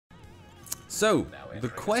So, the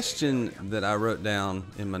question that I wrote down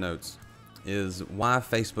in my notes is why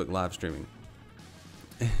Facebook live streaming?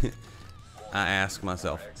 I ask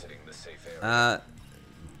myself. But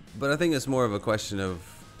I think it's more of a question of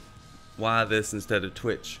why this instead of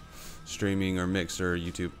Twitch streaming or Mixer or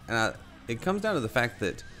YouTube. And it comes down to the fact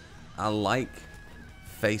that I like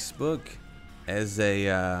Facebook as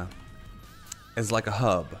a as like a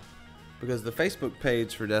hub, because the Facebook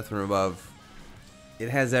page for Death from Above, it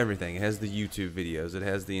has everything. It has the YouTube videos, it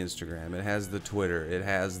has the Instagram, it has the Twitter, it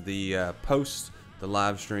has the posts, the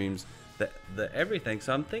live streams, the everything.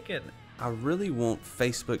 So I'm thinking I really want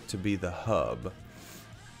Facebook to be the hub,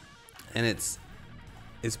 and it's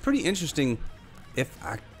pretty interesting if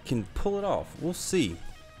I can pull it off. We'll see.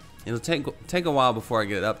 It'll take a while before I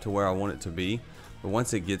get it up to where I want it to be, but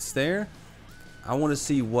once it gets there, I want to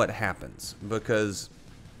see what happens, because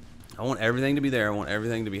I want everything to be there. I want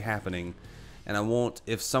everything to be happening, and I want,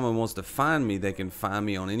 if someone wants to find me, they can find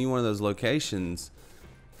me on any one of those locations,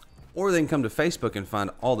 or they can come to Facebook and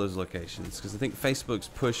find all those locations, because I think Facebook's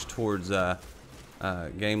push towards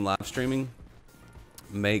game live streaming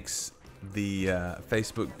makes the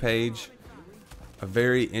Facebook page a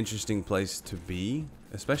very interesting place to be,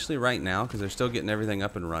 especially right now, because they're still getting everything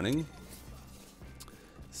up and running.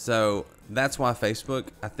 So that's why Facebook,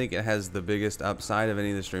 I think it has the biggest upside of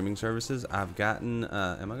any of the streaming services. I've gotten,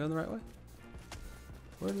 am I going the right way?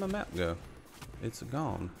 Where did my map go? It's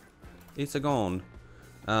gone. It's gone.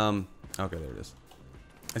 Okay, there it is.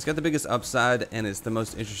 It's got the biggest upside, and it's the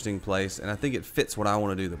most interesting place, and I think it fits what I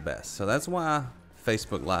want to do the best. So that's why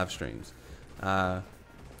Facebook live streams.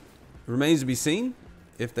 Remains to be seen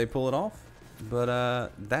if they pull it off, but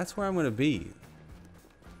that's where I'm going to be,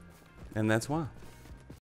 and that's why.